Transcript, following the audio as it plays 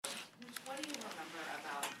What do you remember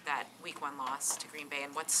about that Week 1 loss to Green Bay,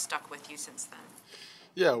 and what's stuck with you since then?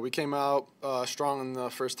 Yeah, we came out strong in the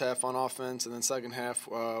first half on offense, and then second half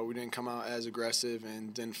we didn't come out as aggressive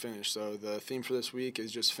and didn't finish. So the theme for this week is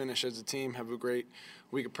just finish as a team, have a great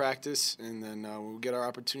week of practice, and then we'll get our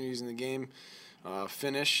opportunities in the game,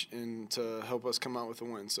 finish, and to help us come out with a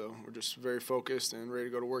win. So we're just very focused and ready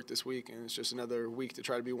to go to work this week, and it's just another week to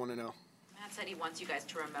try to be 1-0. Matt said he wants you guys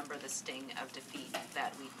to remember the sting of defeat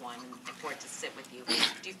that Week 1 and for it to sit with you.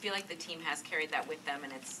 Do you feel like the team has carried that with them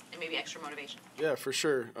and it's maybe extra motivation? Yeah, for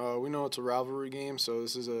sure. We know it's a rivalry game, so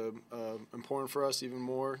this is important for us even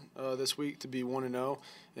more this week to be 1-0.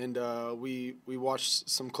 And we watched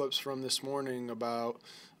some clips from this morning about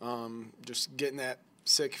just getting that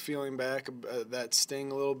sick feeling back, that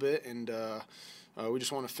sting a little bit, and we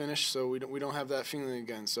just want to finish so we don't have that feeling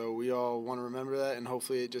again. So we all want to remember that, and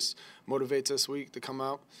hopefully it just motivates us week to come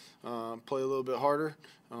out, play a little bit harder,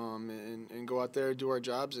 and go out there, do our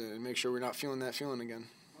jobs, and make sure we're not feeling that feeling again.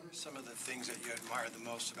 What are some of the things that you admire the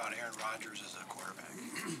most about Aaron Rodgers as a quarterback?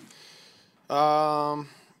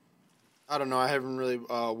 I don't know. I haven't really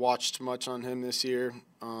watched much on him this year.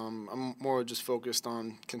 I'm more just focused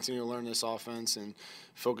on continuing to learn this offense and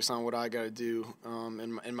focus on what I got to do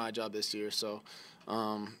in my job this year. So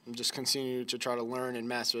just continue to try to learn and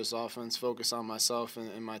master this offense, focus on myself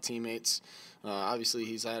and my teammates. Obviously,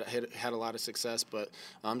 he's had a lot of success, but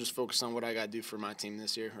I'm just focused on what I got to do for my team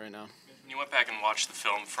this year right now. When you went back and watched the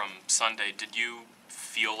film from Sunday, did you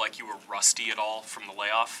feel like you were rusty at all from the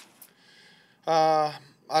layoff?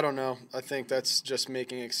 I don't know. I think that's just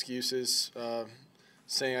making excuses,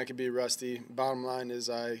 saying I could be rusty. Bottom line is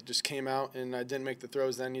I just came out and I didn't make the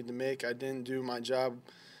throws that I needed to make. I didn't do my job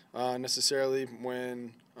necessarily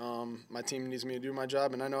when my team needs me to do my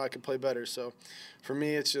job, and I know I could play better. So for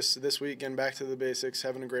me, it's just this week getting back to the basics,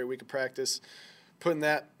 having a great week of practice, putting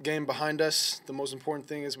that game behind us. The most important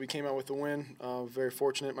thing is we came out with a win. Very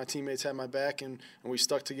fortunate. My teammates had my back, and we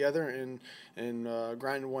stuck together and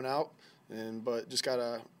grinded one out. But just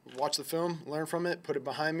gotta watch the film, learn from it, put it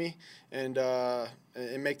behind me, and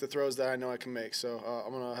make the throws that I know I can make. So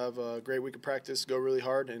I'm gonna have a great week of practice, go really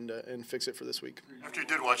hard, and fix it for this week. After you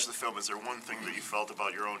did watch the film, is there one thing that you felt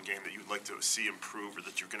about your own game that you'd like to see improve or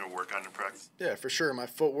that you're gonna work on in practice? Yeah, for sure. My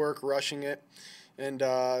footwork, rushing it, and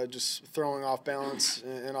just throwing off balance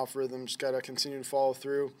and off rhythm. Just gotta continue to follow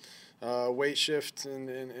through, weight shift,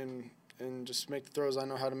 and just make the throws I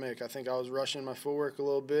know how to make. I think I was rushing my footwork a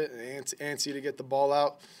little bit, antsy to get the ball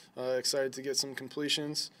out, excited to get some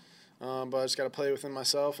completions. But I just got to play within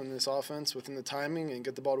myself and this offense, within the timing, and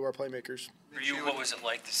get the ball to our playmakers. For you, what was it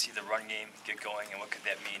like to see the run game get going, and what could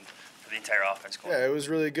that mean for the entire offense going? Yeah, it was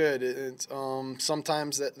really good.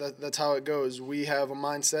 Sometimes that's how it goes. We have a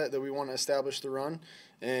mindset that we want to establish the run,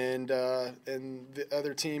 and the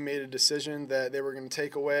other team made a decision that they were going to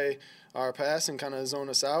take away our pass and kind of zone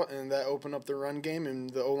us out, and that opened up the run game, and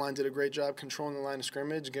the O-line did a great job controlling the line of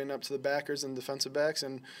scrimmage, getting up to the backers and defensive backs,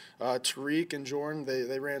 and Tariq and Jordan,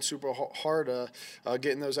 they ran super hard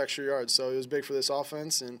getting those extra yards. So it was big for this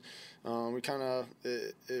offense, and we kind of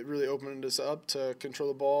it really opened us up to control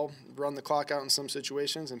the ball, run the clock out in some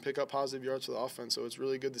situations, and pick up positive yards for the offense. So it's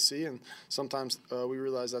really good to see, and sometimes we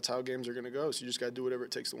realize that's how games are going to go, so you just got to do whatever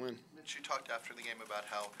it takes to win. Mitch, you talked after the game about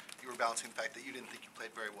how you were balancing the fact that you didn't think you played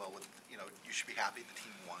very well with, you should be happy the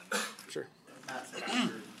team won. Sure. Matt said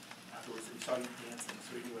afterwards that you saw you dancing,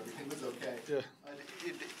 so you knew everything was okay. Yeah.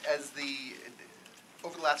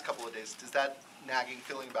 Over the last couple of days, does that nagging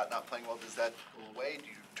feeling about not playing well, does that go away? Do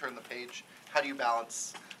you turn the page? How do you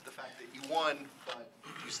balance the fact that you won, but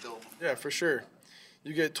you still... Yeah, for sure.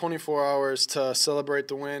 You get 24 hours to celebrate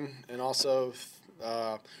the win and also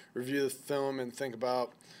review the film and think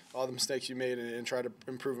about all the mistakes you made and try to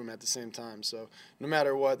improve them at the same time. So no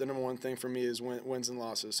matter what, the number one thing for me is wins and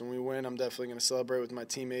losses. So when we win, I'm definitely going to celebrate with my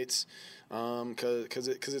teammates because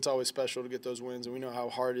it's always special to get those wins, and we know how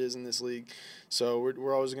hard it is in this league. So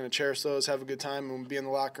we're always going to cherish those, have a good time, and be in the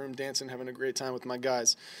locker room dancing, having a great time with my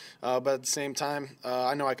guys. But at the same time,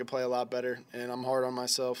 I know I could play a lot better, and I'm hard on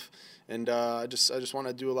myself, and I just want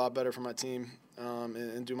to do a lot better for my team.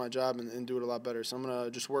 And do my job and do it a lot better. So I'm going to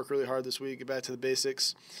just work really hard this week, get back to the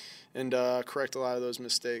basics, and correct a lot of those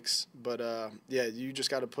mistakes. But, yeah, you just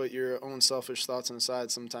got to put your own selfish thoughts on the side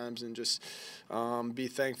sometimes and just be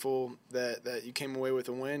thankful that you came away with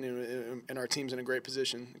a win and our team's in a great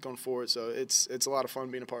position going forward. So it's a lot of fun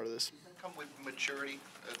being a part of this. Does that come with maturity,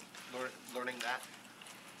 learning that?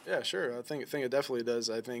 Yeah, sure. I think it definitely does.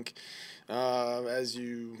 I think as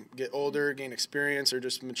you get older, gain experience or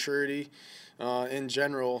just maturity in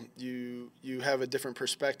general, you have a different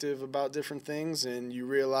perspective about different things, and you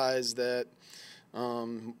realize that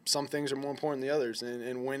Some things are more important than the others,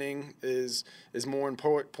 and winning is more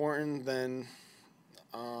important than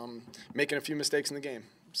making a few mistakes in the game.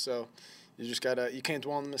 So you can't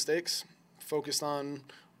dwell on the mistakes. Focus on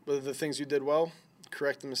the things you did well,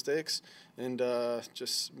 correct the mistakes, and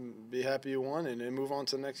just be happy you won and move on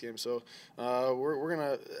to the next game. So we're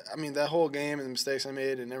going to, that whole game and the mistakes I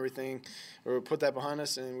made and everything, we'll put that behind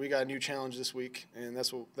us, and we got a new challenge this week, and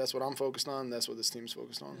that's what I'm focused on. That's what this team's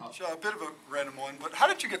focused on. So a bit of a random one, but how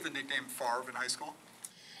did you get the nickname Favre in high school?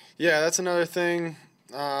 Yeah, that's another thing.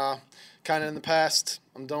 Kind of in the past,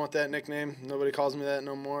 I'm done with that nickname. Nobody calls me that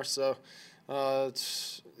no more. So,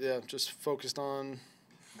 just focused on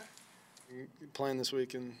playing this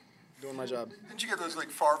week and doing my job. Didn't you get those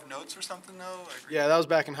Favre notes or something though? Yeah, that was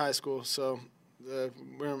back in high school. So, I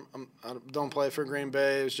don't play for Green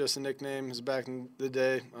Bay. It was just a nickname. It was back in the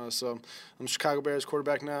day. So, I'm Chicago Bears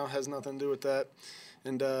quarterback now. Has nothing to do with that.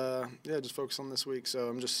 And just focus on this week. So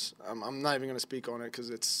I'm not even going to speak on it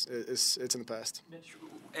because it's in the past. Mitch,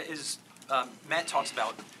 Matt talks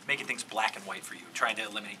about making things black and white for you, trying to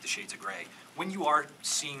eliminate the shades of gray. When you are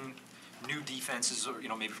seeing new defenses, or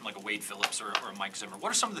maybe from a Wade Phillips or a Mike Zimmer, what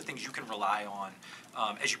are some of the things you can rely on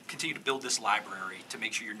as you continue to build this library to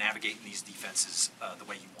make sure you're navigating these defenses the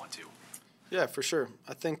way you want to? Yeah, for sure.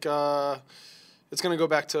 I think it's going to go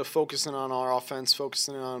back to focusing on our offense,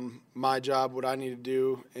 focusing on my job, what I need to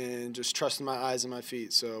do, and just trusting my eyes and my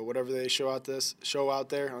feet. So whatever they show out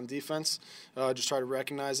there on defense, just try to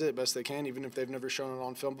recognize it best they can, even if they've never shown it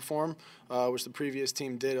on film before them, which the previous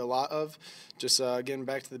team did a lot of. Just getting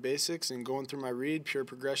back to the basics and going through my read, pure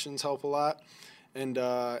progressions help a lot. And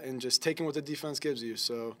just taking what the defense gives you.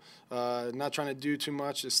 So not trying to do too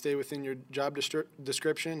much, just stay within your job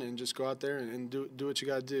description and just go out there and do what you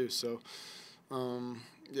got to do. So,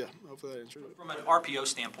 hopefully that answered it. From an RPO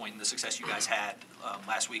standpoint and the success you guys had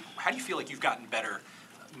last week, how do you feel like you've gotten better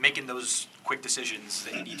making those quick decisions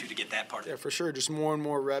that you need to get that part? Yeah, for sure. Just more and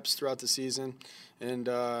more reps throughout the season. And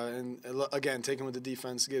again, taking what the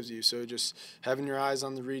defense gives you. So just having your eyes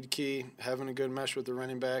on the read key, having a good mesh with the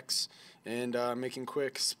running backs, and making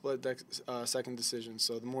quick split-second decisions.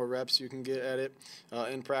 So the more reps you can get at it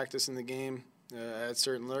in practice in the game, at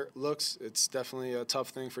certain looks, it's definitely a tough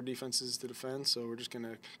thing for defenses to defend. So we're just going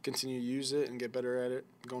to continue to use it and get better at it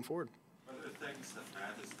going forward. Are there things that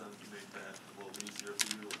Matt has done to make that a little easier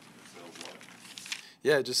for you? So what?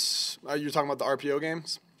 Yeah, just you're talking about the RPO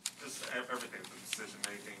games? Just everything, the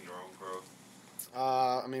decision-making, your own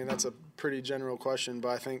growth. That's a pretty general question,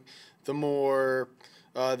 but I think the more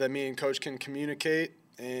that me and Coach can communicate,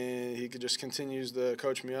 and he just continues to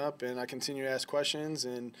coach me up, and I continue to ask questions,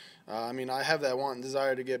 and I have that want and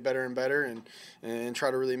desire to get better and better and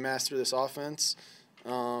try to really master this offense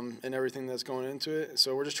and everything that's going into it.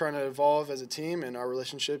 So we're just trying to evolve as a team, and our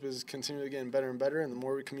relationship is continually getting better and better, and the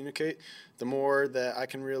more we communicate, the more that I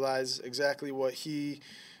can realize exactly what he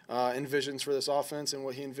envisions for this offense and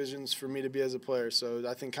what he envisions for me to be as a player. So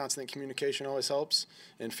I think constant communication always helps,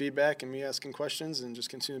 and feedback and me asking questions, and just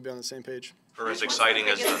continue to be on the same page. For as exciting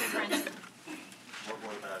as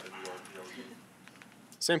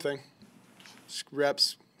Same thing. Just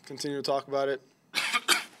reps, continue to talk about it.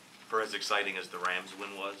 For as exciting as the Rams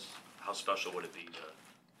win was, how special would it be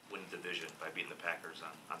to win the division by beating the Packers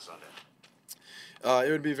on Sunday?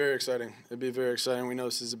 It would be very exciting. It'd be very exciting. We know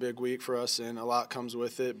this is a big week for us, and a lot comes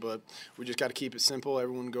with it, but we just got to keep it simple.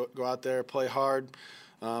 Everyone go out there, play hard,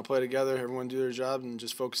 play together, everyone do their job, and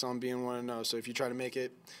just focus on being 1-0. So if you try to make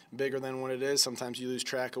it bigger than what it is, sometimes you lose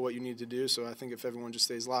track of what you need to do. So I think if everyone just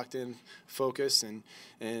stays locked in, focused, and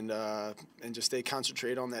just stay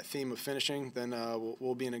concentrated on that theme of finishing, then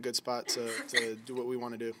we'll be in a good spot to do what we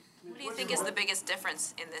want to do. What do you think is the biggest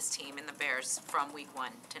difference in this team, in the Bears, from week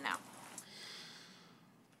 1 to now?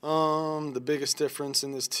 The biggest difference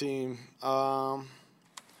in this team,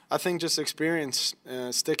 I think just experience,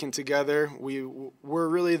 sticking together. We're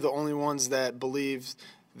really the only ones that believe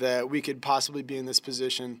that we could possibly be in this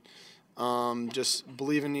position. Just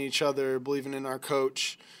believing in each other, believing in our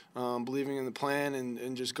coach, believing in the plan,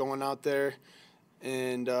 and just going out there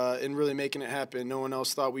and really making it happen. No one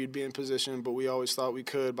else thought we'd be in position, but we always thought we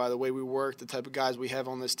could by the way we work, the type of guys we have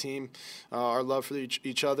on this team, our love for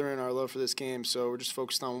each other, and our love for this game. So we're just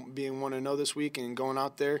focused on being 1-0 this week and going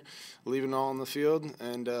out there, leaving it all on the field,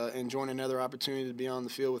 and enjoying another opportunity to be on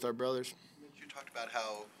the field with our brothers. You talked about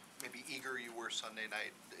how maybe eager you were Sunday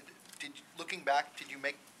night. Looking back, did you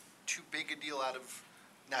make too big a deal out of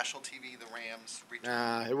national TV, the Rams return?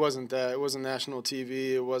 Nah, it wasn't that. It wasn't national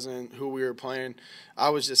TV. It wasn't who we were playing. I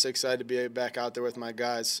was just excited to be back out there with my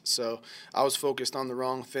guys. So I was focused on the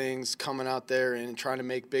wrong things, coming out there and trying to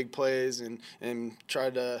make big plays and try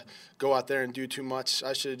to go out there and do too much.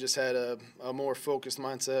 I should have just had a more focused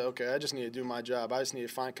mindset. Okay, I just need to do my job. I just need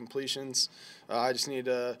to find completions. I just need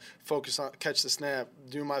to focus on catch the snap,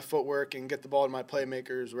 do my footwork, and get the ball to my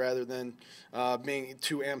playmakers rather than being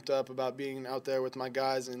too amped up about being out there with my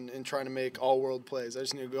guys and trying to make all-world plays. I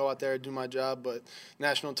just need to go out there and do my job, but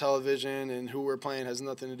national television and who we're playing has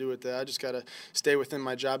nothing to do with that. I just got to stay within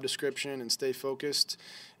my job description and stay focused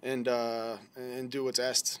and do what's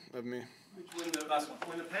asked of me. When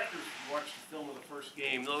the Packers watch the film of the first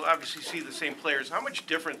game, they'll obviously see the same players. How much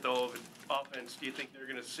different, though, of an offense do you think they're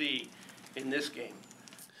going to see in this game?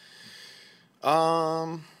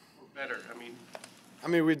 Better, I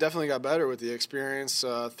mean, we definitely got better with the experience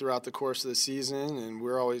throughout the course of the season, and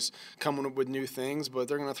we're always coming up with new things, but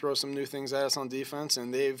they're going to throw some new things at us on defense,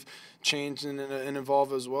 and they've changed and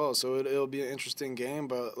evolved as well. So it'll be an interesting game,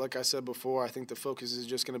 but like I said before, I think the focus is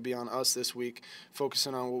just going to be on us this week,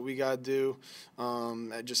 focusing on what we got to do,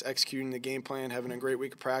 just executing the game plan, having a great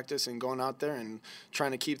week of practice, and going out there and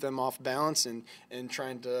trying to keep them off balance and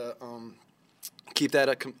trying to keep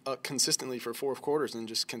that consistently for 4 quarters and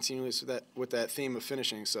just continue with that theme of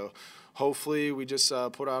finishing. So hopefully we just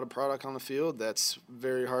put out a product on the field that's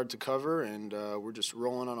very hard to cover, and we're just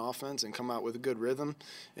rolling on offense and come out with a good rhythm.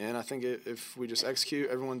 And I think if we just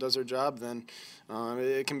execute, everyone does their job, then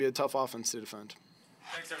it can be a tough offense to defend.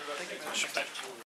 Thanks, everybody.